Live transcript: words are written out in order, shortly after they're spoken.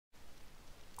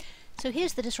So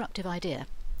here's the disruptive idea.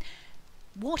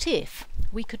 What if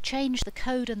we could change the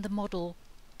code and the model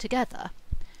together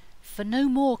for no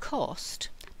more cost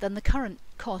than the current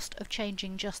cost of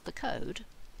changing just the code,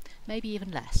 maybe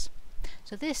even less?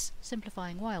 So this,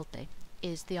 simplifying wildly,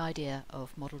 is the idea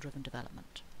of model-driven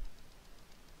development.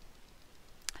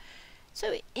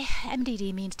 So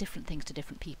MDD means different things to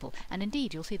different people, and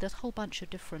indeed you'll see there's a whole bunch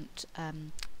of different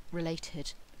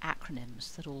related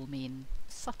acronyms that all mean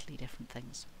subtly different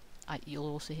things.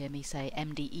 You'll also hear me say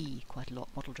MDE quite a lot,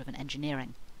 model-driven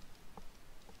engineering.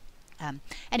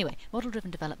 Anyway,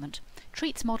 model-driven development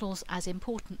treats models as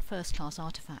important first-class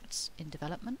artifacts in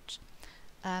development,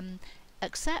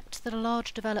 except that a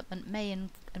large development may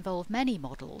involve many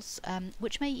models,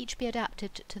 which may each be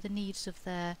adapted to the needs of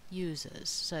their users.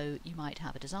 So you might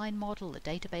have a design model, a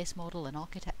database model, an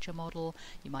architecture model,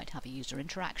 you might have a user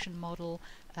interaction model,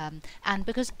 and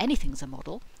because anything's a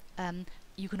model,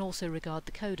 you can also regard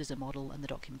the code as a model and the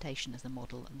documentation as a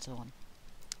model, and so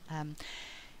on.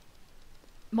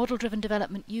 Model-driven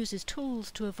development uses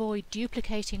tools to avoid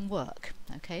duplicating work.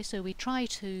 Okay, so we try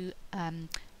to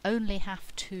only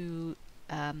have to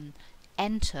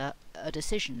enter a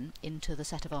decision into the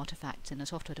set of artifacts in a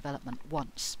software development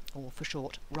once, or for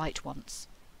short, write once,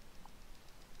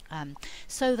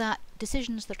 so that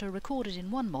decisions that are recorded in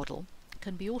one model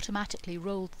can be automatically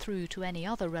rolled through to any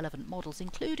other relevant models,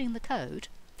 including the code.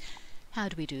 How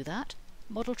do we do that?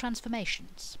 Model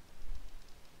transformations.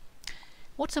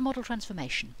 What's a model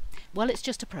transformation? Well, it's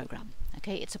just a program.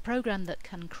 Okay, it's a program that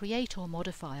can create or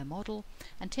modify a model,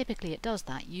 and typically it does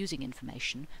that using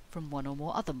information from one or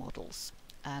more other models.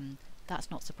 That's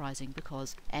not surprising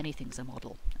because anything's a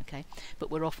model, okay?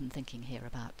 But we're often thinking here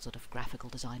about sort of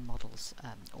graphical design models,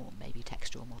 or maybe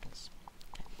textual models.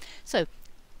 Okay. So,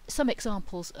 some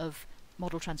examples of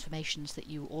model transformations that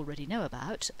you already know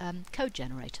about: code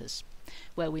generators,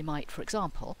 where we might, for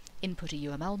example, input a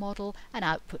UML model and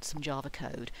output some Java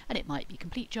code, and it might be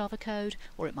complete Java code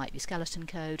or it might be skeleton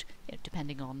code,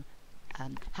 depending on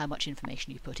how much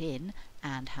information you put in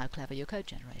and how clever your code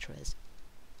generator is.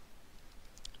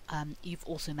 You've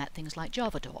also met things like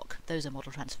JavaDoc. Those are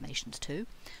model transformations too.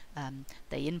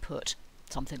 They input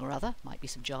something or other, might be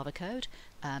some Java code,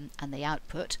 and they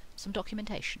output some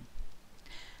documentation.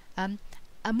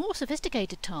 A more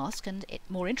sophisticated task, and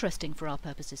more interesting for our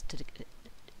purposes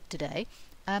today,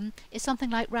 is something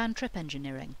like round-trip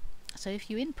engineering. So if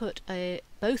you input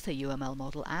both a UML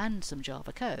model and some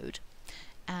Java code,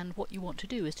 and what you want to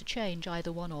do is to change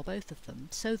either one or both of them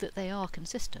so that they are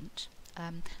consistent,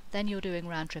 then you're doing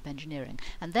round-trip engineering.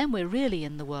 And then we're really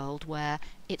in the world where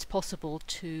it's possible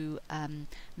to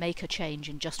make a change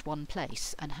in just one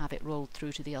place and have it rolled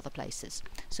through to the other places.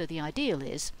 So the ideal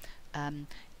is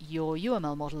your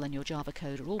UML model and your Java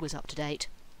code are always up to date,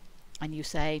 and you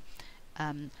say,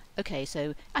 okay,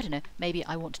 so I don't know, maybe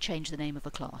I want to change the name of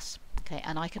a class. Okay,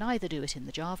 and I can either do it in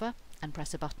the Java and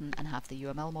press a button and have the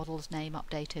UML model's name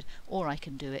updated, or I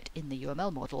can do it in the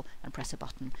UML model and press a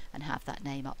button and have that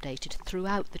name updated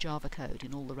throughout the Java code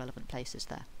in all the relevant places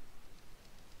there.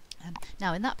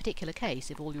 Now, in that particular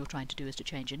case, if all you're trying to do is to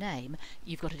change a name,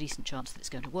 you've got a decent chance that it's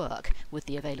going to work with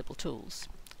the available tools.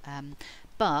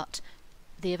 But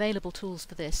the available tools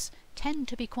for this tend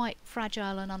to be quite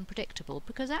fragile and unpredictable,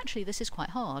 because actually this is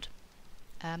quite hard.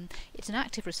 It's an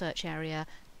active research area.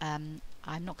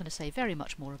 I'm not going to say very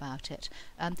much more about it.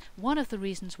 One of the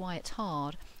reasons why it's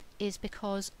hard is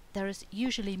because there is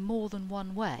usually more than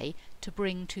one way to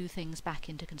bring two things back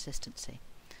into consistency.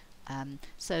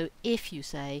 So if you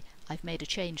say, I've made a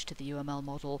change to the UML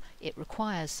model, it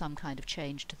requires some kind of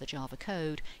change to the Java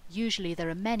code, usually there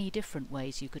are many different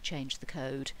ways you could change the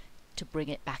code to bring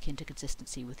it back into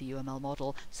consistency with the UML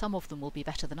model. Some of them will be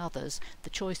better than others. The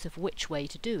choice of which way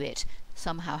to do it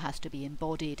somehow has to be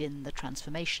embodied in the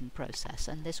transformation process,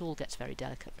 and this all gets very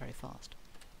delicate very fast.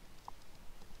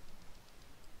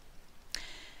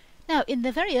 Now, in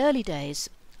the very early days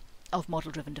of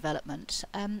model-driven development,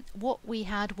 what we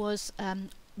had was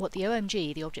what the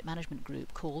OMG, the Object Management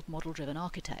Group, called model-driven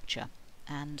architecture,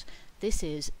 and this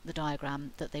is the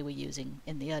diagram that they were using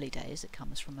in the early days. It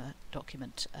comes from a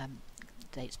document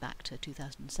dates back to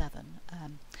 2007,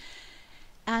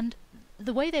 and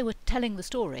the way they were telling the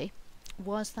story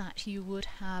was that you would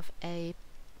have a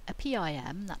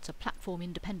PIM, that's a platform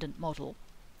independent model,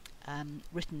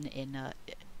 written in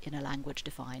a language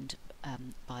defined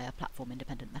by a platform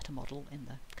independent meta model in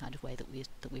the kind of way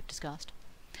that we've discussed,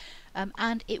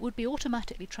 and it would be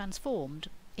automatically transformed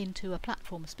into a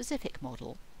platform specific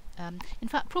model. In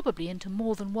fact, probably into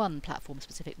more than one platform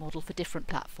specific model for different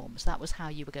platforms. That was how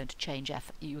you were going to change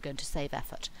effort, you were going to save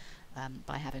effort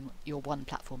by having your one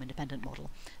platform independent model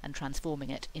and transforming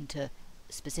it into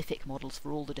specific models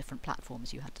for all the different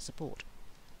platforms you had to support.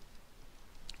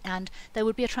 And there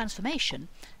would be a transformation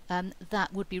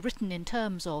that would be written in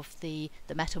terms of the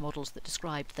meta models that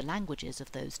described the languages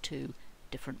of those two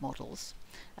different models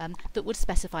that would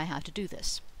specify how to do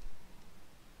this.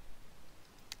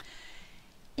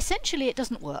 Essentially, it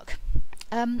doesn't work.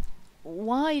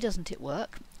 Why doesn't it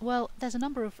work? Well, there's a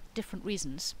number of different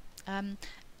reasons.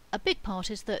 A big part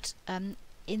is that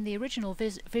in the original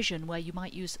vision, where you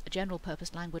might use a general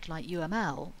purpose language like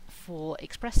UML for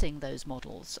expressing those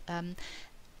models,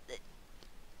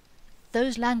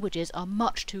 those languages are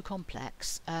much too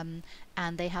complex, and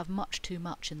they have much too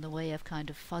much in the way of kind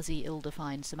of fuzzy,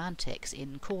 ill-defined semantics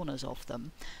in corners of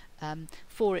them,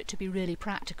 for it to be really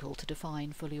practical to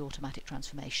define fully automatic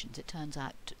transformations. It turns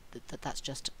out that that's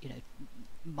just,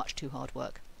 much too hard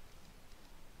work.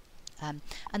 And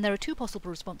there are two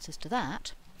possible responses to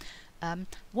that.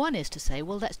 One is to say,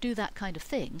 well, let's do that kind of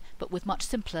thing, but with much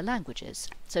simpler languages.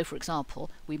 So, for example,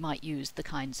 we might use the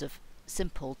kinds of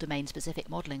simple domain-specific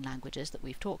modelling languages that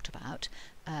we've talked about,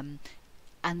 and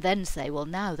then say, well,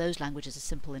 now those languages are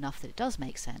simple enough that it does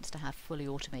make sense to have fully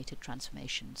automated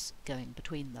transformations going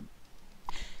between them.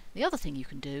 The other thing you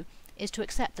can do is to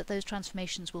accept that those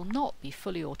transformations will not be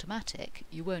fully automatic.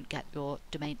 You won't get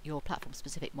your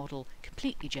platform-specific model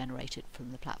completely generated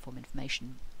from the platform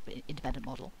information independent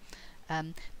model.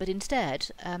 But instead,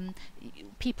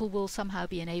 people will somehow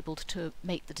be enabled to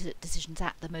make the decisions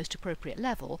at the most appropriate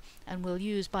level, and will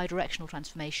use bidirectional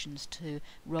transformations to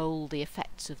roll the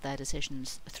effects of their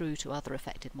decisions through to other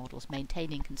affected models,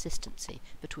 maintaining consistency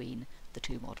between the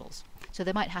two models. So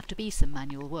there might have to be some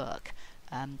manual work,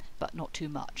 but not too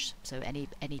much. So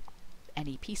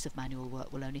any piece of manual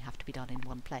work will only have to be done in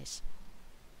one place.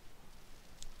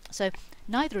 So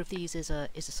neither of these is a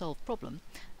solved problem.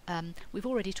 We've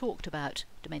already talked about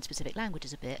domain-specific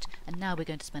languages a bit, and now we're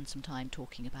going to spend some time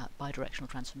talking about bidirectional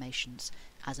transformations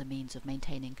as a means of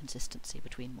maintaining consistency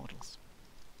between models.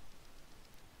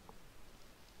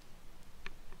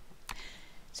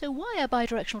 So why are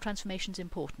bidirectional transformations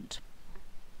important?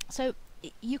 So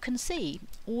you can see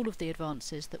all of the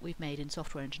advances that we've made in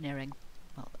software engineering,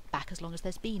 well, back as long as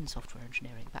there's been software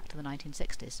engineering, back to the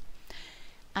 1960s,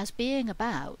 as being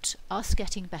about us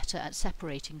getting better at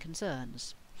separating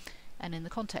concerns. And in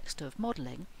the context of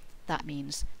modelling, that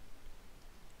means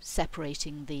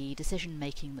separating the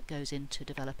decision-making that goes into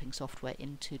developing software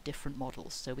into different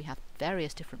models. So we have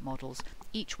various different models,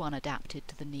 each one adapted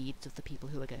to the needs of the people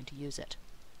who are going to use it.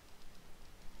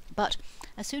 But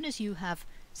as soon as you have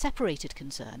separated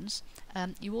concerns,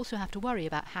 you also have to worry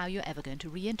about how you're ever going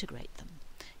to reintegrate them.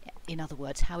 In other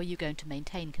words, how are you going to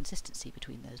maintain consistency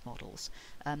between those models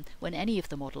when any of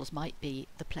the models might be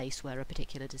the place where a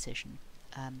particular decision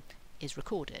is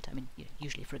recorded? I mean,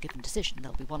 usually for a given decision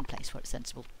there'll be one place where it's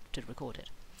sensible to record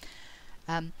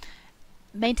it.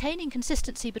 Maintaining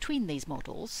consistency between these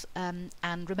models, and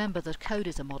remember that code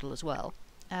is a model as well,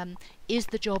 is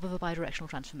the job of a bidirectional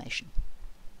transformation.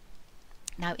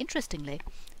 Now, interestingly,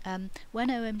 when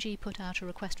OMG put out a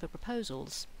request for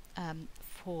proposals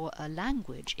for a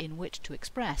language in which to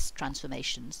express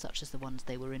transformations such as the ones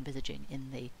they were envisaging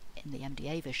in the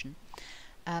MDA vision,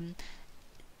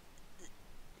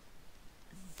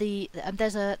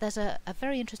 there's a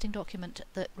very interesting document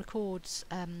that records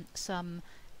some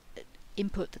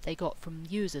input that they got from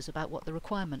users about what the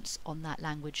requirements on that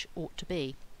language ought to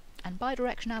be. And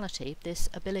bidirectionality, this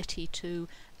ability to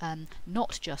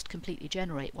not just completely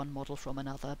generate one model from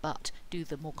another, but do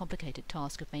the more complicated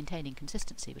task of maintaining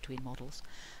consistency between models,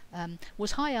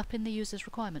 was high up in the user's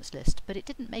requirements list, but it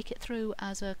didn't make it through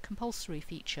as a compulsory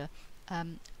feature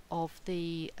of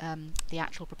the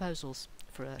actual proposals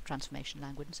for a transformation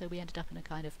language, and so we ended up in a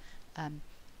kind of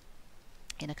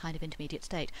intermediate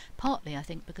state, partly I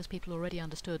think because people already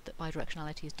understood that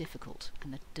bidirectionality is difficult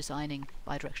and that designing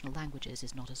bidirectional languages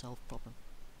is not a solved problem.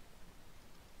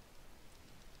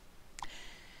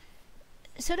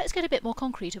 So let's get a bit more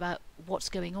concrete about what's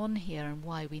going on here and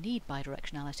why we need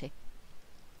bidirectionality.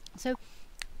 So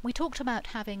we talked about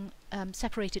having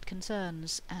separated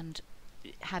concerns and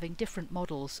having different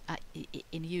models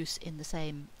in use in the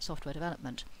same software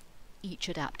development, each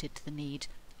adapted to the need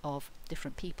of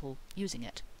different people using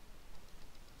it.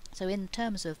 So in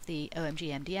terms of the OMG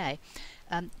MDA,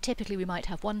 typically we might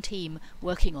have one team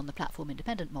working on the platform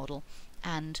independent model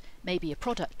and maybe a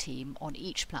product team on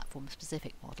each platform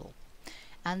specific model.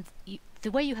 And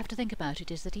the way you have to think about it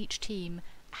is that each team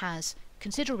has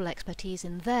considerable expertise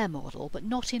in their model, but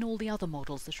not in all the other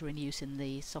models that are in use in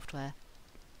the software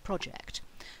project.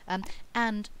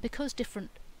 And because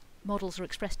different models are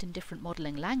expressed in different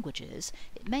modelling languages,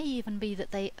 it may even be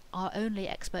that they are only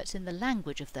experts in the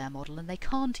language of their model and they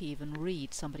can't even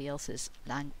read somebody else's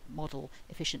model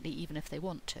efficiently, even if they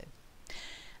want to.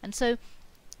 And so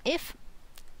if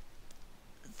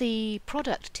the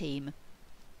product team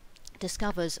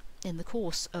discovers in the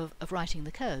course of writing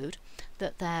the code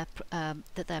that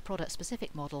their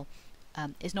product-specific model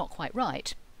is not quite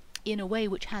right in a way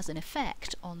which has an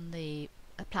effect on the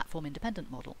platform-independent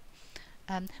model,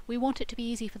 we want it to be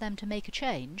easy for them to make a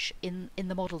change in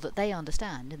the model that they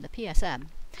understand, in the PSM,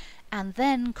 and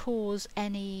then cause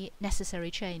any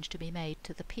necessary change to be made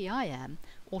to the PIM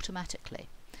automatically.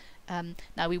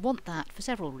 Now we want that for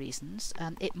several reasons.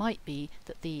 It might be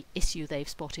that the issue they've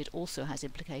spotted also has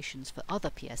implications for other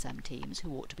PSM teams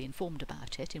who ought to be informed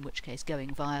about it, in which case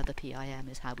going via the PIM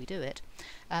is how we do it.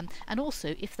 And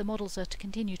also, if the models are to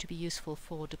continue to be useful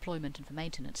for deployment and for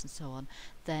maintenance and so on,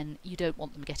 then you don't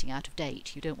want them getting out of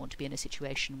date. You don't want to be in a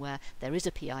situation where there is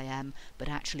a PIM, but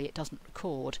actually it doesn't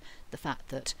record the fact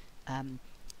that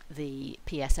the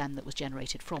PSM that was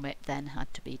generated from it then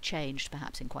had to be changed,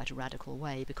 perhaps in quite a radical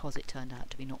way, because it turned out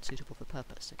to be not suitable for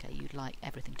purpose. Okay, you'd like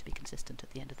everything to be consistent at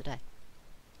the end of the day.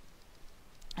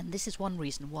 And this is one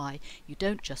reason why you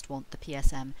don't just want the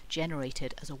PSM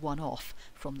generated as a one-off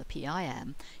from the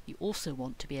PIM, you also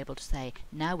want to be able to say,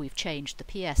 now we've changed the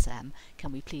PSM,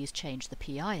 can we please change the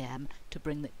PIM to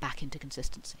bring it back into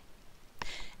consistency?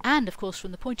 And of course,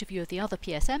 from the point of view of the other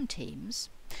PSM teams,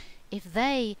 if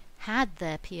they had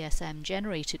their PSM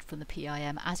generated from the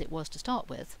PIM as it was to start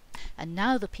with, and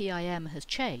now the PIM has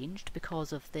changed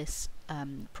because of this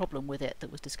problem with it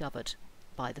that was discovered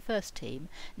by the first team,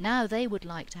 now they would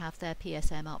like to have their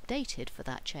PSM updated for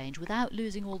that change without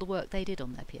losing all the work they did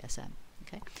on their PSM.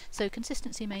 Okay? So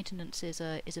consistency maintenance is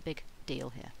a big deal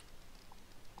here.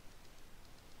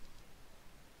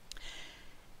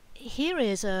 Here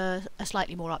is a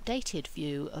slightly more updated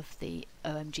view of the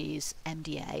OMG's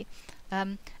MDA,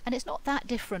 and it's not that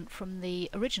different from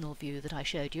the original view that I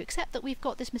showed you, except that we've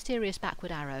got this mysterious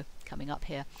backward arrow coming up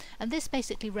here, and this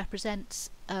basically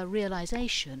represents a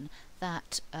realization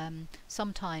that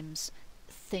sometimes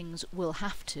things will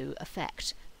have to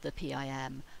affect the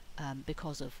PIM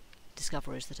because of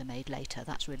discoveries that are made later.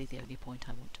 That's really the only point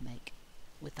I want to make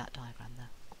with that diagram there.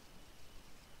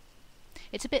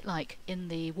 It's a bit like in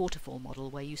the waterfall model,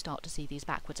 where you start to see these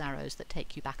backwards arrows that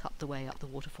take you back up the way up the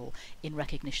waterfall in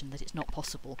recognition that it's not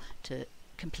possible to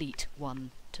complete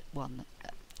one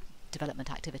development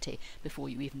activity before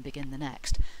you even begin the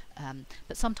next.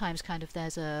 But sometimes kind of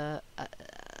there's a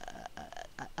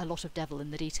lot of devil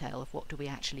in the detail of what do we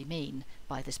actually mean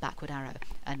by this backward arrow,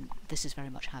 and this is very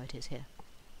much how it is here.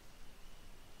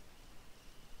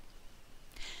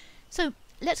 So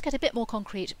let's get a bit more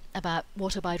concrete about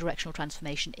what a bidirectional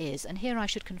transformation is, and here I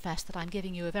should confess that I'm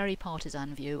giving you a very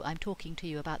partisan view. I'm talking to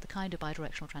you about the kind of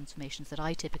bidirectional transformations that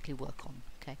I typically work on,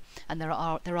 okay? And there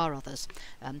are others,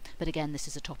 but again, this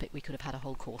is a topic we could have had a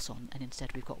whole course on, and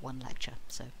instead we've got one lecture,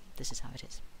 so this is how it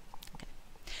is. Okay.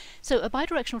 So a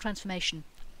bidirectional transformation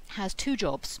has two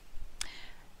jobs.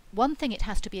 One thing it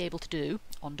has to be able to do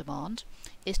on demand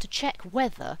is to check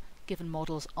whether given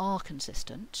models are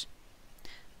consistent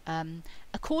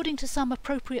according to some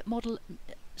appropriate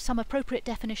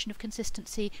definition of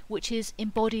consistency which is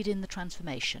embodied in the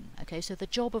transformation. Okay, so the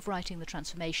job of writing the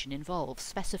transformation involves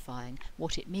specifying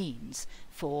what it means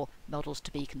for models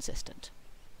to be consistent.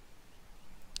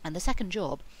 And the second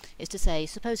job is to say,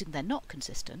 supposing they're not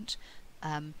consistent,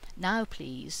 now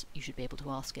please, you should be able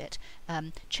to ask it,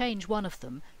 change one of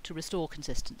them to restore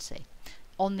consistency,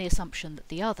 on the assumption that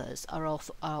the others are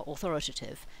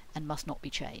authoritative and must not be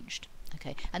changed.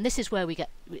 Okay, and this is where we get,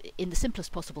 in the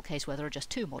simplest possible case where there are just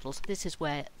two models, this is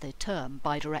where the term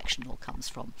bidirectional comes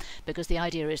from, because the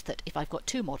idea is that if I've got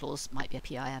two models, might be a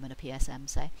PIM and a PSM,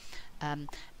 say,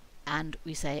 and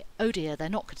we say, oh dear, they're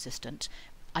not consistent,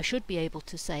 I should be able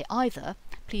to say either,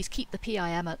 please keep the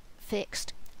PIM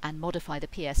fixed and modify the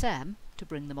PSM to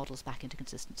bring the models back into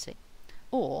consistency,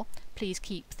 or please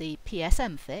keep the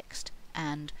PSM fixed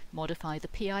and modify the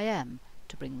PIM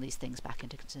to bring these things back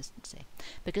into consistency.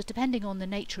 Because depending on the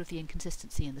nature of the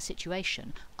inconsistency and the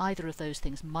situation, either of those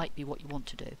things might be what you want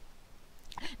to do.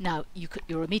 Now,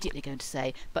 you're immediately going to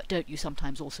say, but don't you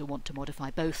sometimes also want to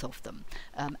modify both of them?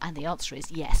 And the answer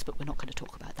is yes, but we're not going to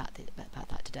talk about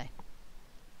that today.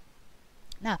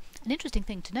 Now, an interesting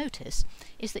thing to notice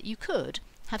is that you could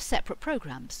have separate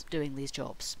programs doing these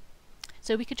jobs.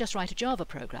 So we could just write a Java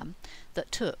program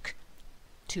that took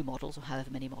two models, or however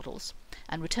many models,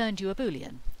 and returned you a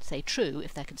boolean, say true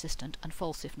if they're consistent and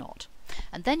false if not.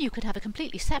 And then you could have a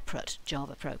completely separate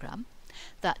Java program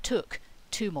that took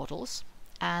two models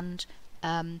and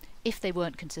if they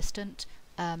weren't consistent,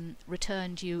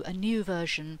 returned you a new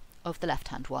version of the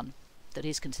left-hand one that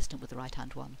is consistent with the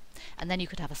right-hand one. And then you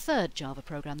could have a third Java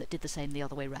program that did the same the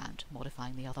other way round,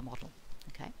 modifying the other model.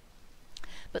 Okay?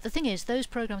 But the thing is, those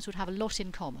programs would have a lot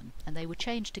in common, and they would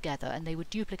change together, and they would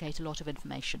duplicate a lot of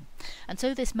information. And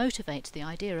so this motivates the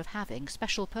idea of having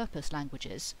special purpose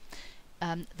languages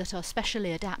that are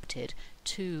specially adapted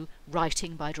to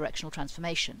writing bidirectional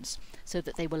transformations, so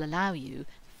that they will allow you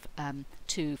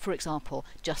to, for example,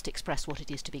 just express what it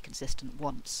is to be consistent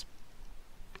once.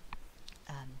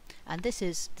 And this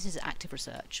is active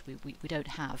research. We don't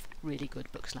have really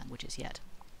good books languages yet.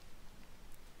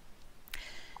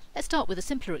 Let's start with a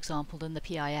simpler example than the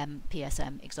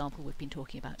PSM example we've been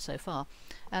talking about so far.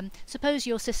 Suppose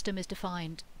your system is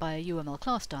defined by a UML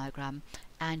class diagram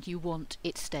and you want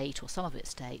its state, or some of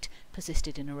its state,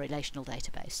 persisted in a relational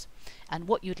database. And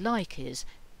what you'd like is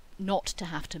not to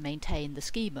have to maintain the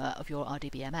schema of your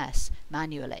RDBMS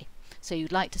manually. So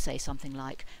you'd like to say something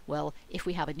like, well, if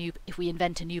we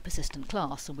invent a new persistent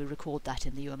class and we record that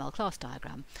in the UML class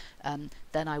diagram,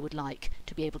 then I would like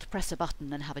to be able to press a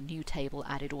button and have a new table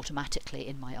added automatically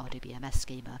in my RDBMS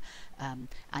schema. And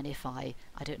if I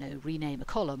don't know, rename a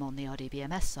column on the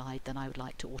RDBMS side, then I would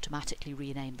like to automatically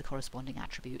rename the corresponding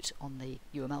attribute on the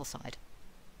UML side.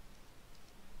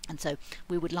 And so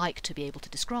we would like to be able to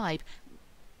describe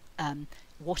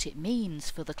what it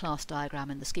means for the class diagram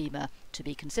and the schema to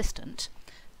be consistent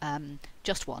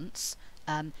just once,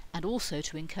 and also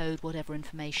to encode whatever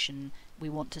information we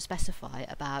want to specify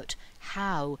about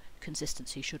how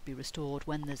consistency should be restored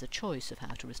when there's a choice of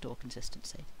how to restore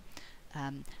consistency.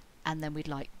 And then we'd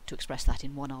like to express that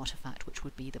in one artifact, which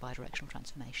would be the bidirectional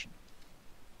transformation.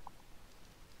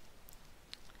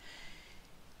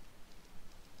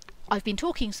 I've been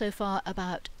talking so far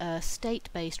about a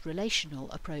state-based relational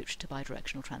approach to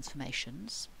bidirectional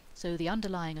transformations. So the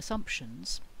underlying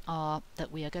assumptions are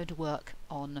that we are going to work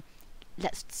on,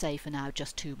 let's say for now,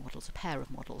 just two models, a pair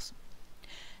of models,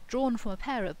 drawn from a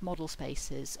pair of model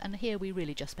spaces, and here we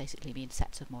really just basically mean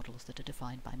sets of models that are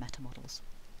defined by metamodels.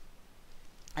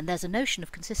 And there's a notion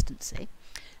of consistency,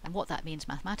 and what that means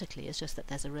mathematically is just that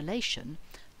there's a relation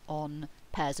on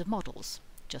pairs of models.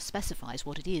 Just specifies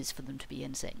what it is for them to be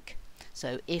in sync.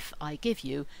 So if I give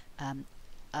you,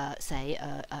 say,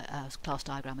 a class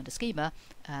diagram and a schema,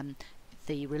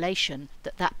 the relation,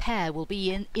 that pair will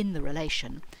be in the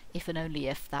relation if and only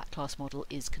if that class model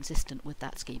is consistent with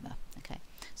that schema. Okay,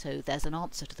 so there's an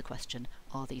answer to the question,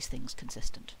 are these things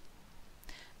consistent?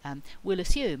 We'll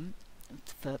assume,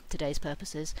 for today's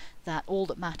purposes, that all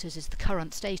that matters is the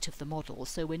current state of the model,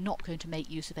 so we're not going to make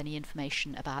use of any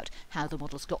information about how the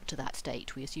models got to that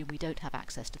state. We assume we don't have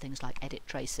access to things like edit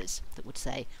traces that would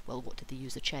say, well, what did the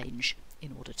user change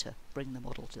in order to bring the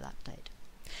model to that state?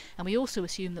 And we also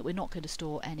assume that we're not going to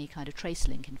store any kind of trace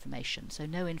link information, so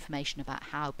no information about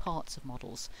how parts of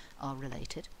models are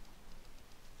related.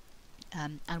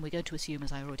 And we're going to assume,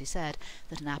 as I already said,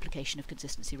 that an application of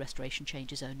consistency restoration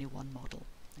changes only one model.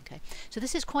 Okay, so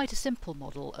this is quite a simple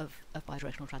model of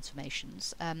bidirectional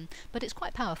transformations, but it's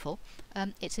quite powerful.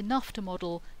 It's enough to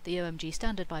model the OMG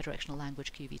standard bidirectional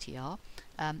language QVTR,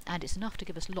 and it's enough to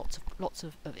give us lots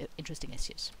of interesting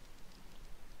issues.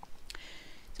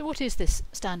 So what is this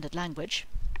standard language?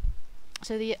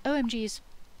 So the OMG's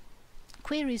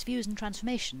Queries, Views and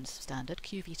Transformations standard,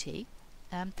 QVT,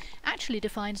 actually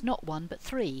defines not one but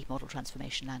three model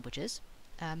transformation languages.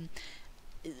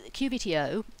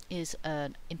 QVTO is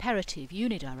an imperative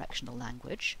unidirectional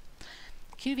language.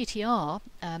 QVTR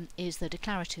is the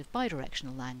declarative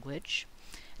bidirectional language.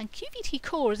 And QVT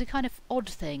core is a kind of odd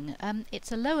thing.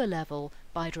 It's a lower level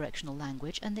bidirectional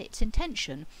language, and its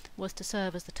intention was to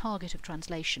serve as the target of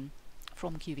translation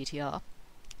from QVTR.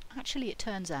 Actually, it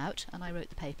turns out, and I wrote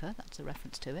the paper, that's a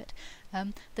reference to it,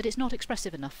 that it's not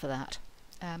expressive enough for that,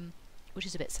 which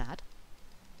is a bit sad.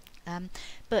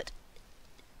 But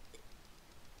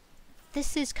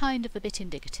this is kind of a bit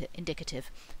indicative.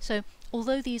 So,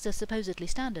 although these are supposedly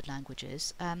standard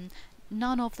languages,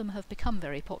 none of them have become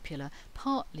very popular,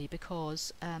 partly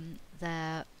because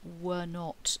there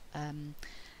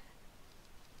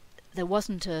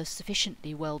wasn't a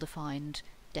sufficiently well-defined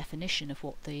definition of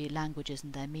what the languages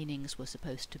and their meanings were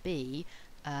supposed to be,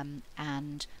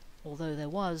 and although there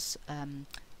was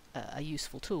a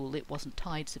useful tool, it wasn't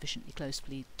tied sufficiently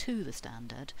closely to the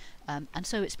standard, and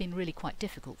so it's been really quite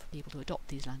difficult for people to adopt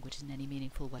these languages in any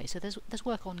meaningful way. So there's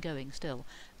work ongoing still,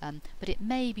 but it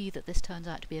may be that this turns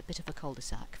out to be a bit of a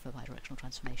cul-de-sac for bidirectional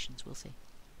transformations. We'll see.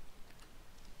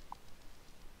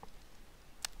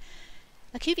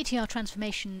 A QVTR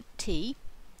transformation T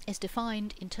is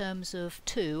defined in terms of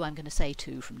two, I'm going to say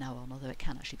two from now on, although it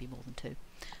can actually be more than two,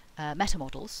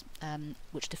 metamodels,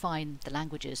 which define the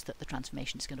languages that the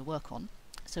transformation is going to work on.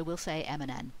 So we'll say M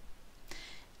and N.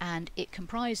 And it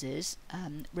comprises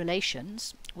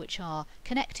relations which are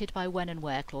connected by when and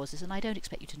where clauses, and I don't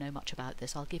expect you to know much about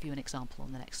this. I'll give you an example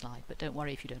on the next slide, but don't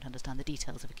worry if you don't understand the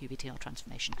details of a QBTR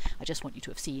transformation. I just want you to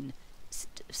have seen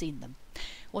them.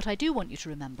 What I do want you to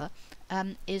remember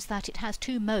is that it has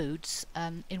two modes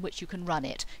in which you can run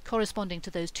it, corresponding to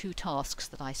those two tasks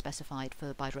that I specified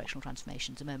for bidirectional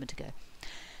transformations a moment ago.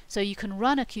 So you can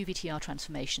run a QBTR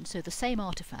transformation, so the same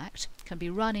artifact can be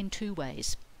run in two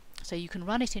ways. So you can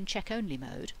run it in check-only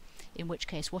mode, in which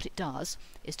case what it does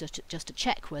is just to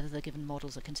check whether the given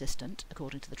models are consistent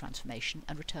according to the transformation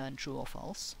and return true or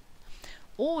false.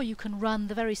 Or you can run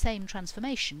the very same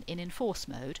transformation in enforce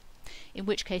mode, in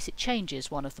which case it changes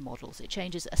one of the models. It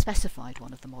changes a specified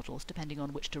one of the models depending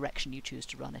on which direction you choose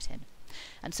to run it in.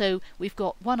 And so we've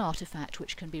got one artifact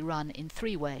which can be run in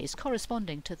three ways,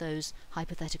 corresponding to those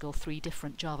hypothetical three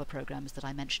different Java programs that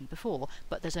I mentioned before,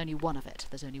 but there's only one of it.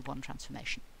 There's only one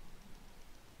transformation.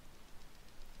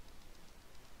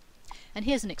 And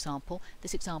here's an example.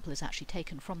 This example is actually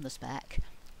taken from the spec.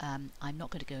 I'm not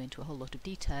going to go into a whole lot of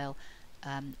detail,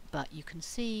 but you can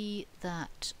see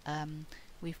that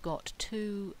we've got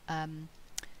two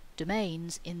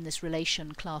domains in this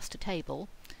relation class to table,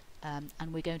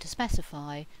 and we're going to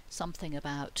specify something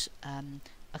about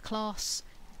a class.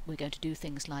 We're going to do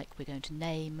things like we're going to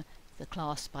name the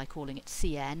class by calling it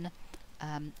CN,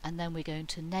 and then we're going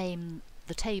to name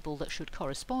the table that should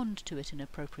correspond to it in an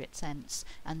appropriate sense,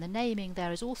 and the naming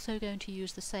there is also going to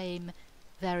use the same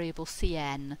variable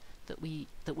cn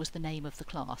that was the name of the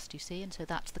class, do you see? And so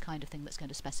that's the kind of thing that's going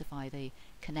to specify the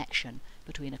connection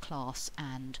between a class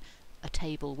and a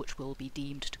table which will be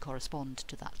deemed to correspond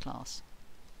to that class.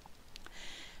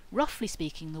 Roughly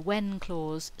speaking, the when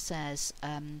clause says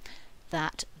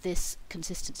that this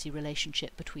consistency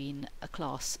relationship between a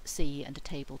class C and a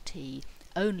table T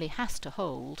only has to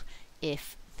hold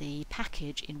if the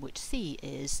package in which C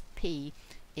is, P,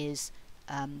 is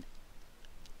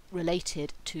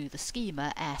related to the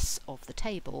schema S of the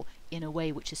table in a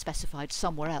way which is specified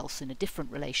somewhere else in a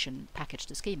different relation package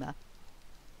to schema.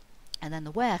 And then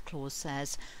the where clause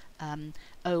says,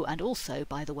 oh, and also,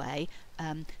 by the way,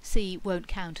 C won't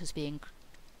count as being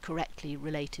correctly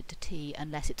related to T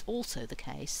unless it's also the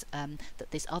case that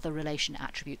this other relation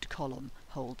attribute column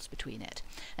holds between it.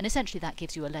 And essentially that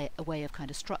gives you a way of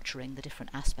kind of structuring the different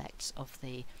aspects of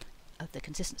the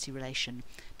consistency relation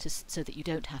so that you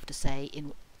don't have to say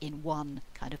in one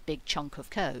kind of big chunk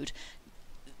of code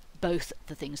both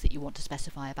the things that you want to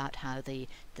specify about how the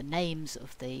names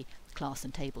of the class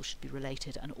and table should be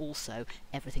related, and also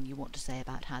everything you want to say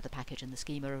about how the package and the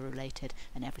schema are related,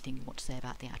 and everything you want to say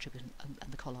about the attribute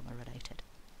and the column are related.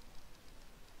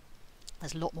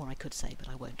 There's a lot more I could say, but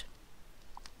I won't.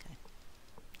 Okay.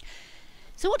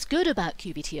 So what's good about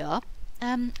QBTR?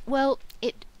 Well,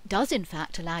 it does in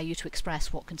fact allow you to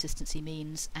express what consistency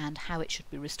means and how it should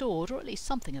be restored, or at least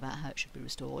something about how it should be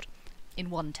restored, in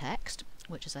one text,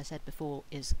 which, as I said before,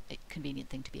 is a convenient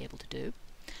thing to be able to do.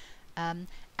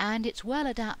 And it's well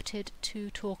adapted to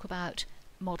talk about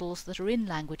models that are in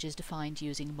languages defined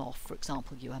using MOF, for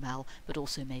example UML, but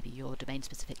also maybe your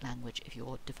domain-specific language if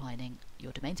you're defining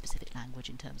your domain-specific language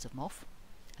in terms of MOF.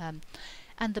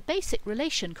 And the basic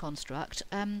relation construct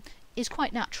is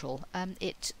quite natural.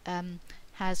 It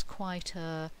has quite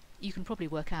a... you can probably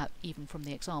work out even from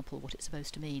the example what it's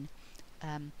supposed to mean.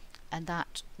 And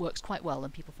that works quite well,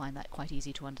 and people find that quite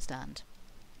easy to understand.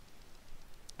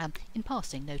 In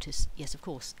passing, notice, yes, of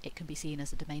course, it can be seen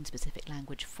as a domain-specific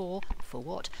language for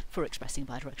what? For expressing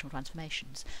bidirectional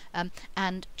transformations.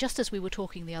 And just as we were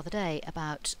talking the other day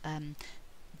about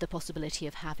the possibility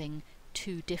of having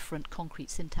two different concrete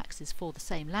syntaxes for the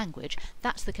same language,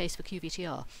 that's the case for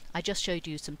QVTR. I just showed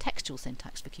you some textual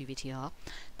syntax for QVTR,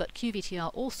 but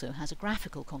QVTR also has a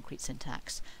graphical concrete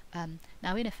syntax.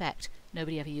 Now, in effect,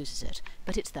 nobody ever uses it,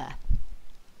 but it's there.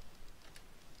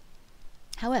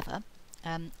 However,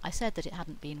 I said that it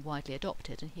hadn't been widely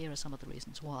adopted, and here are some of the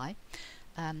reasons why.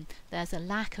 There's a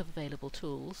lack of available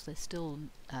tools. There's still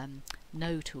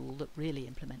no tool that really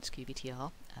implements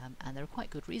QVTR, and there are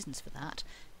quite good reasons for that,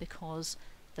 because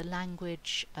the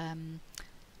language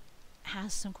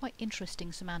has some quite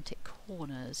interesting semantic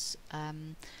corners.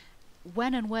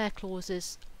 When and where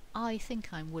clauses, I think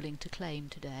I'm willing to claim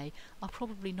today, are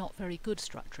probably not very good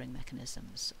structuring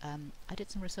mechanisms. I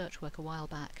did some research work a while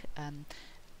back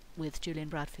with Julian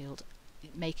Bradfield,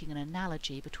 making an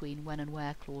analogy between when and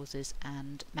where clauses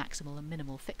and maximal and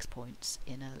minimal fix points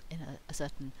in a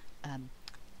certain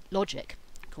logic,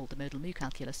 called the modal mu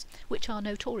calculus, which are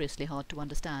notoriously hard to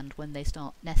understand when they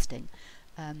start nesting.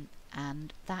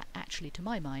 And that actually, to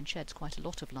my mind, sheds quite a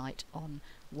lot of light on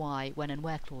why when and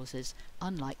where clauses,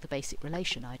 unlike the basic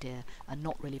relation idea, are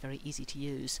not really very easy to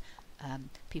use.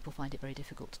 People find it very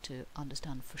difficult to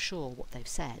understand for sure what they've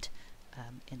said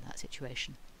in that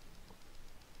situation.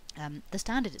 The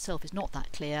standard itself is not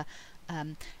that clear,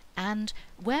 and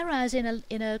whereas in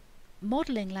a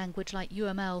modelling language like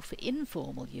UML for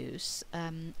informal use,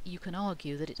 you can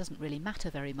argue that it doesn't really matter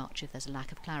very much if there's a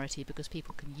lack of clarity, because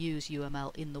people can use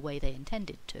UML in the way they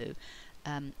intended to,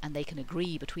 and they can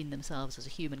agree between themselves as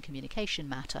a human communication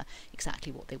matter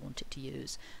exactly what they want it to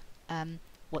use,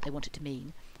 what they want it to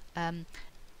mean.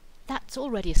 That's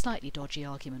already a slightly dodgy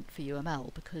argument for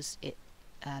UML, because it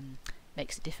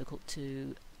makes it difficult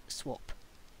to swap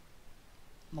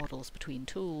models between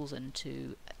tools and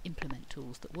to implement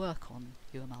tools that work on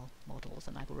UML models,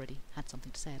 and I've already had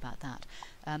something to say about that.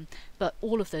 But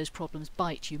all of those problems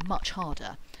bite you much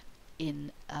harder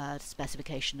in a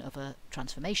specification of a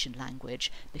transformation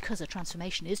language, because a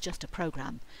transformation is just a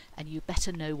program, and you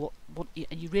better know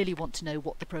and you really want to know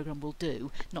what the program will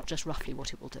do, not just roughly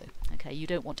what it will do. Okay, you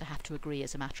don't want to have to agree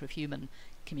as a matter of human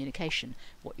communication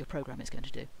what your program is going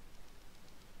to do.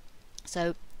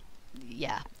 So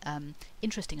yeah,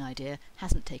 interesting idea,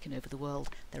 hasn't taken over the world.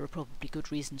 There are probably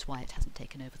good reasons why it hasn't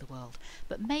taken over the world,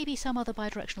 but maybe some other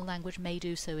bidirectional language may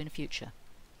do so in future.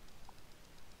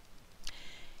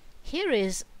 Here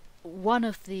is one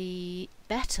of the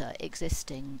better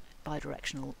existing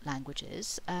bidirectional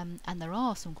languages, and there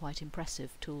are some quite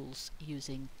impressive tools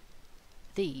using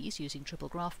triple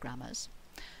graph grammars.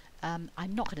 I'm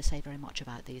not going to say very much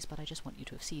about these, but I just want you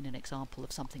to have seen an example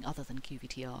of something other than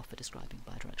QVTR for describing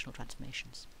bidirectional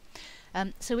transformations.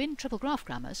 So in triple graph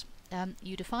grammars,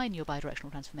 you define your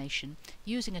bidirectional transformation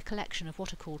using a collection of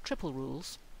what are called triple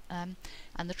rules, and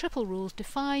the triple rules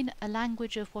define a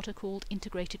language of what are called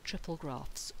integrated triple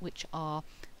graphs, which are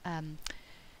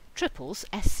triples,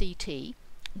 SCT,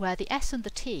 where the S and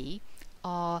the T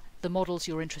are the models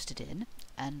you're interested in,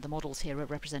 and the models here are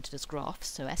represented as graphs,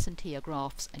 so S and T are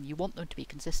graphs and you want them to be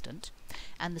consistent,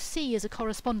 and the C is a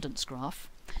correspondence graph,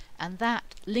 and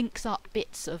that links up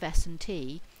bits of S and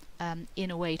T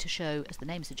in a way to show, as the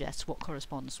name suggests, what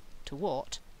corresponds to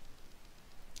what.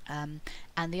 And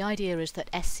the idea is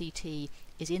that SCT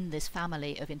is in this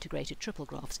family of integrated triple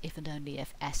graphs if and only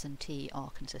if S and T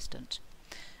are consistent.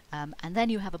 And then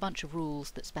you have a bunch of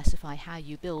rules that specify how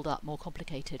you build up more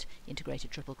complicated integrated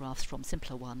triple graphs from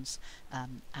simpler ones,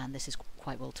 and this is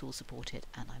quite well tool supported,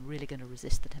 and I'm really going to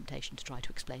resist the temptation to try to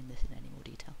explain this in any more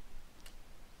detail.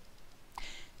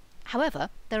 However,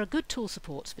 there are good tool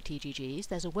supports for TGGs.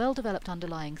 There's a well-developed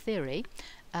underlying theory,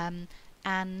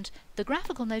 and the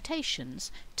graphical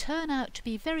notations turn out to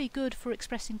be very good for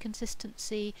expressing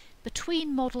consistency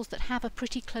between models that have a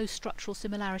pretty close structural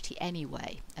similarity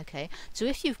anyway. Okay, so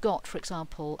if you've got, for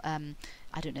example,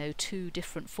 I don't know, 2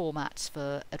 different formats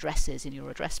for addresses in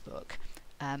your address book,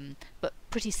 but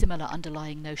pretty similar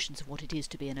underlying notions of what it is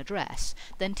to be an address,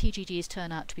 then TGGs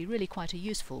turn out to be really quite a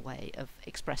useful way of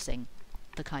expressing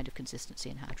the kind of consistency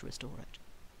and how to restore it.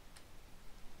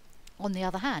 On the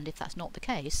other hand, if that's not the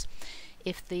case,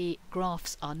 if the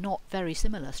graphs are not very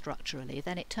similar structurally,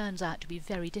 then it turns out to be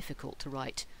very difficult to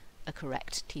write a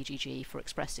correct TGG for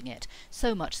expressing it,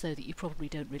 so much so that you probably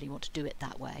don't really want to do it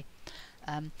that way.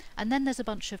 And then there's a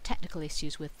bunch of technical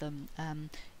issues with them.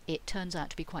 It turns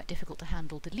out to be quite difficult to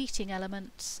handle deleting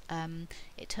elements.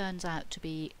 It turns out to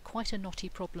be quite a knotty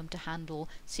problem to handle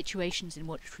situations in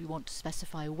which we want to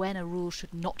specify when a rule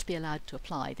should not be allowed to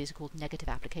apply. These are called negative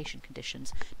application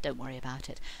conditions. Don't worry about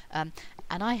it. And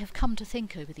I have come to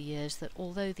think over the years that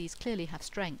although these clearly have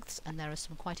strengths and there are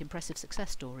some quite impressive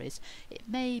success stories, it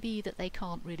may be that they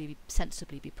can't really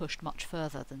sensibly be pushed much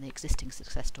further than the existing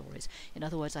success stories. In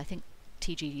other words, I think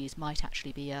TGGs might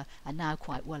actually be a now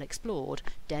quite well explored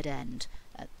dead end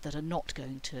that are not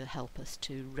going to help us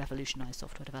to revolutionise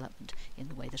software development in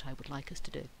the way that I would like us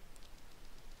to do.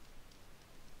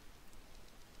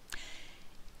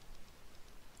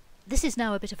 This is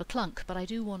now a bit of a clunk, but I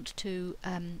do want to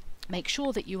make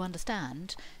sure that you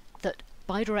understand that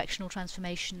bidirectional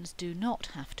transformations do not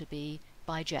have to be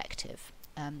bijective,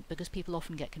 because people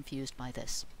often get confused by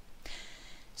this.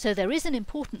 So there is an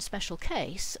important special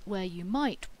case where you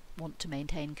might want to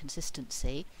maintain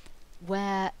consistency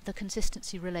where the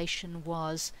consistency relation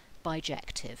was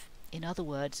bijective. In other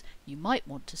words, you might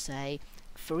want to say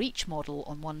for each model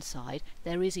on one side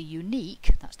there is a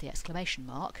unique, that's the exclamation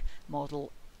mark,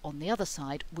 model on the other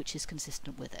side which is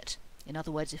consistent with it. In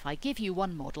other words, if I give you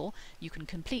one model, you can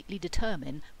completely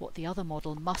determine what the other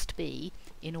model must be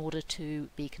in order to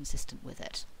be consistent with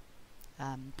it.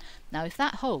 Now if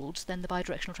that holds, then the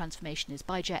bidirectional transformation is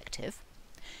bijective,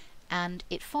 and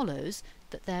it follows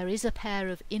that there is a pair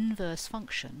of inverse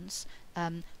functions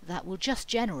that will just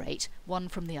generate one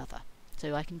from the other.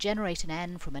 So I can generate an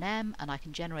n from an m, and I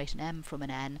can generate an m from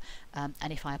an n,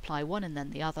 and if I apply one and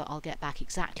then the other, I'll get back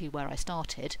exactly where I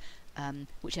started,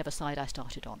 whichever side I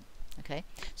started on. Okay,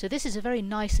 so this is a very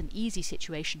nice and easy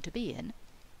situation to be in,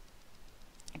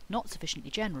 not sufficiently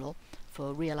general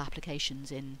for real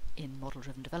applications in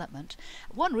model-driven development.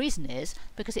 One reason is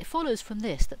because it follows from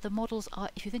this that the models are,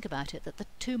 if you think about it, that the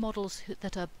two models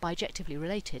that are bijectively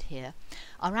related here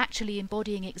are actually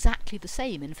embodying exactly the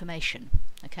same information.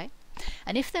 Okay,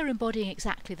 and if they're embodying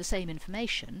exactly the same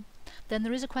information, then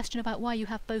there is a question about why you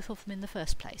have both of them in the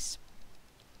first place.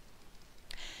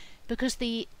 Because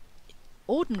the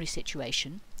ordinary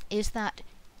situation is that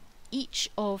each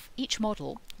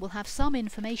model will have some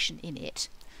information in it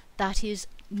that is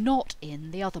not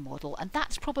in the other model, and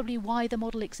that's probably why the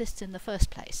model exists in the first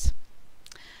place.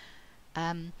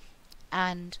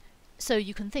 And so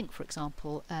you can think, for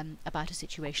example, about a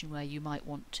situation where you might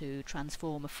want to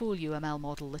transform a full UML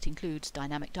model that includes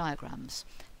dynamic diagrams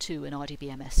to an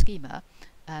RDBMS schema.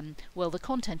 Well, the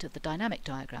content of the dynamic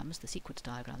diagrams, the sequence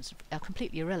diagrams, are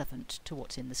completely irrelevant to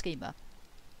what's in the schema.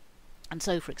 And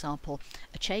so, for example,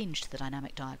 a change to the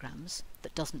dynamic diagrams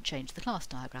that doesn't change the class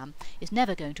diagram is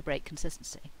never going to break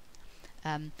consistency.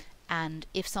 And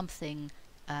if something,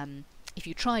 if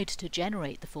you tried to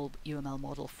generate the full UML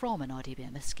model from an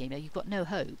RDBMS schema, you've got no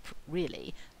hope,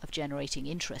 really, of generating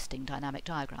interesting dynamic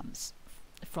diagrams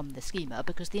from the schema,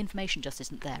 because the information just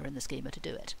isn't there in the schema to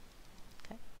do it.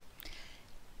 Okay.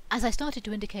 As I started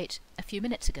to indicate a few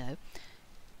minutes ago,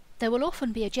 there will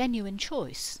often be a genuine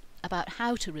choice about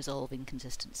how to resolve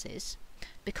inconsistencies,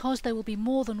 because there will be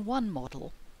more than one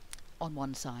model on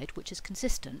one side which is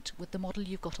consistent with the model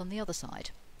you've got on the other side.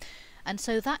 And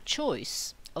so that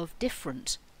choice of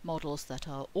different models that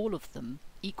are all of them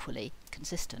equally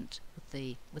consistent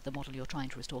with the model you're trying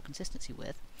to restore consistency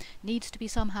with needs to be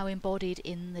somehow embodied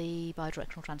in the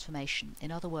bidirectional transformation.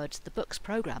 In other words, the books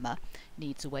programmer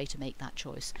needs a way to make that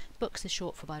choice. Books is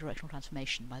short for bidirectional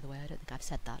transformation, by the way. I don't think I've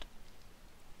said that.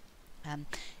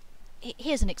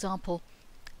 Here's an example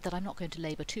that I'm not going to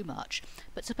labour too much,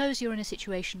 but suppose you're in a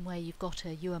situation where you've got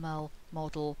a UML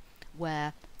model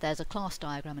where there's a class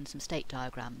diagram and some state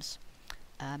diagrams,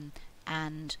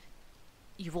 and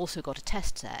you've also got a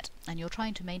test set, and you're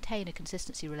trying to maintain a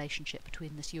consistency relationship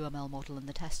between this UML model and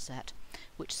the test set,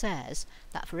 which says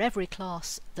that for every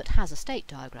class that has a state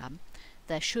diagram,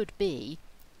 there should be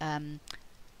a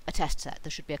test set. There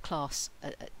should be a class,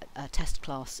 a test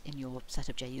class in your set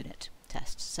of JUnit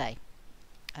tests, say.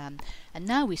 And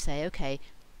now we say, okay,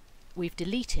 we've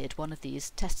deleted one of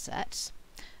these test sets,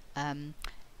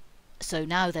 so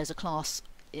now there's a class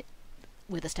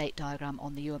with a state diagram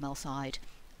on the UML side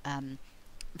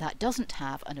that doesn't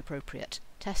have an appropriate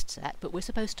test set, but we're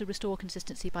supposed to restore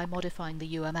consistency by modifying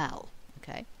the UML.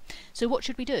 Okay, so what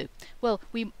should we do? Well,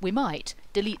 we might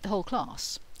delete the whole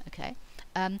class. Okay,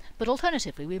 but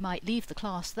alternatively we might leave the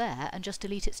class there and just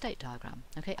delete its state diagram.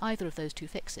 Okay, either of those two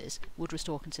fixes would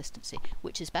restore consistency.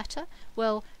 Which is better?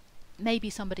 Well, maybe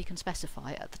somebody can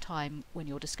specify at the time when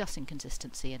you're discussing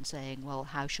consistency and saying, well,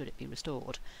 how should it be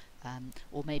restored?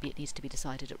 Or maybe it needs to be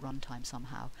decided at runtime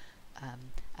somehow.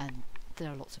 And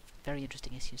there are lots of very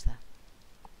interesting issues there.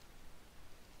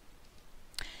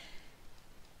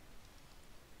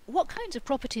 What kinds of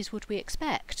properties would we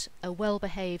expect a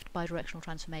well-behaved bidirectional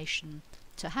transformation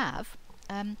to have?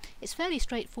 It's fairly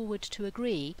straightforward to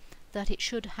agree that it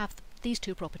should have these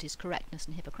two properties, correctness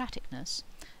and Hippocraticness.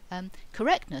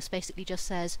 Correctness basically just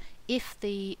says if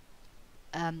the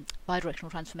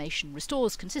bidirectional transformation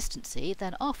restores consistency,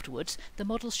 then afterwards the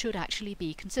models should actually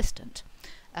be consistent.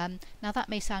 Now that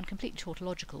may sound completely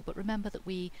tautological, but remember that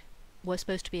we were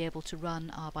supposed to be able to run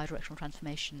our bidirectional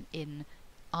transformation in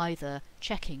either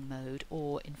checking mode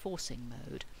or enforcing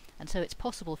mode, and so it's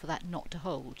possible for that not to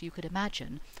hold. You could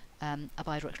imagine a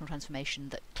bidirectional transformation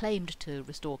that claimed to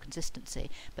restore consistency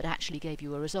but actually gave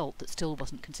you a result that still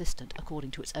wasn't consistent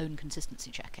according to its own consistency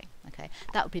checking. Okay,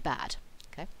 that would be bad.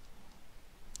 Okay,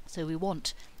 so we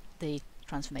want the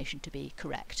transformation to be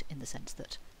correct in the sense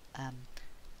that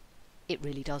it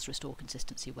really does restore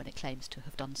consistency when it claims to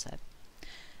have done so.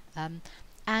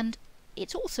 And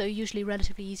it's also usually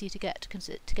relatively easy to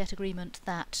get agreement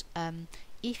that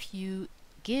if you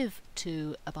give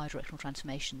to a bidirectional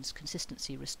transformation's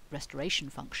consistency restoration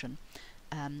function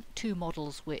two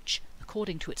models which,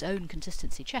 according to its own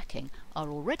consistency checking, are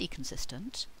already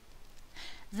consistent,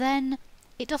 then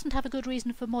it doesn't have a good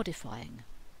reason for modifying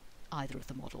either of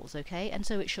the models, okay? And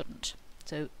so it shouldn't.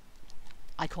 So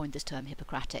I coined this term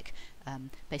Hippocratic,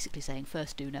 basically saying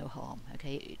first do no harm,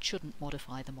 okay? It shouldn't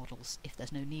modify the models if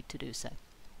there's no need to do so.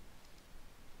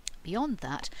 Beyond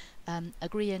that,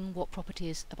 agreeing what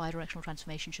properties a bidirectional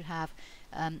transformation should have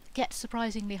gets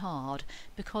surprisingly hard,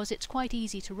 because it's quite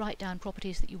easy to write down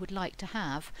properties that you would like to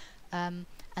have and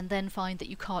then find that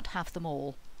you can't have them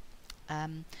all.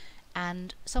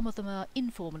 And some of them are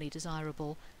informally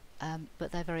desirable,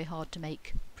 but they're very hard to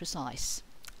make precise.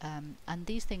 And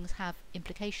these things have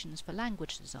implications for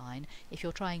language design. If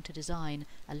you're trying to design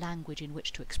a language in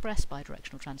which to express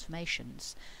bidirectional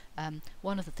transformations,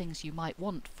 one of the things you might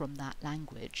want from that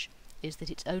language is that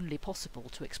it's only possible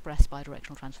to express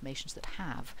bidirectional transformations that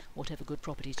have whatever good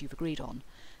properties you've agreed on.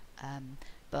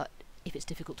 But if it's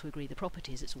difficult to agree the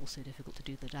properties, it's also difficult to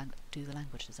do the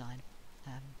language design.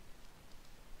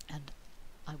 And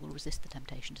I will resist the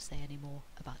temptation to say any more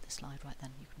about this slide right then.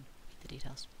 You can read the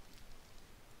details.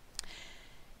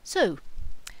 So,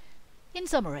 in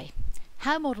summary,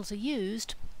 how models are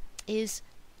used is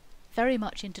very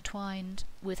much intertwined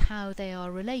with how they are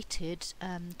related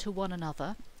to one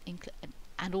another,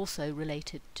 and also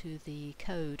related to the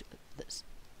code that's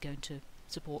going to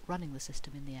support running the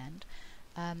system in the end,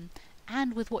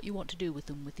 and with what you want to do with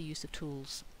them with the use of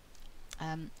tools.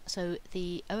 So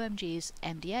the OMG's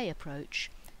MDA approach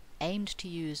aimed to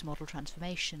use model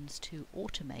transformations to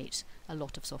automate a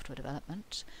lot of software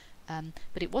development,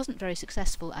 but it wasn't very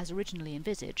successful as originally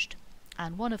envisaged,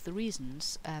 and one of the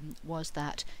reasons was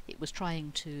that it was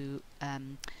trying to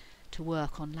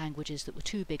work on languages that were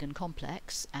too big and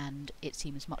complex, and it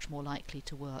seems much more likely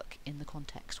to work in the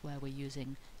context where we're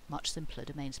using much simpler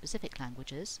domain-specific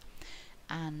languages.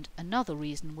 And another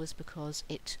reason was because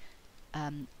it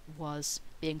was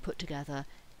being put together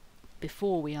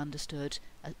before we understood,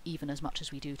 even as much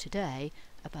as we do today,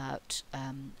 about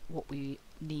what we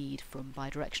need from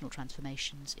bidirectional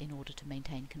transformations in order to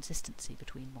maintain consistency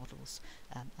between models,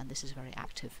 and this is a very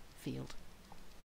active field.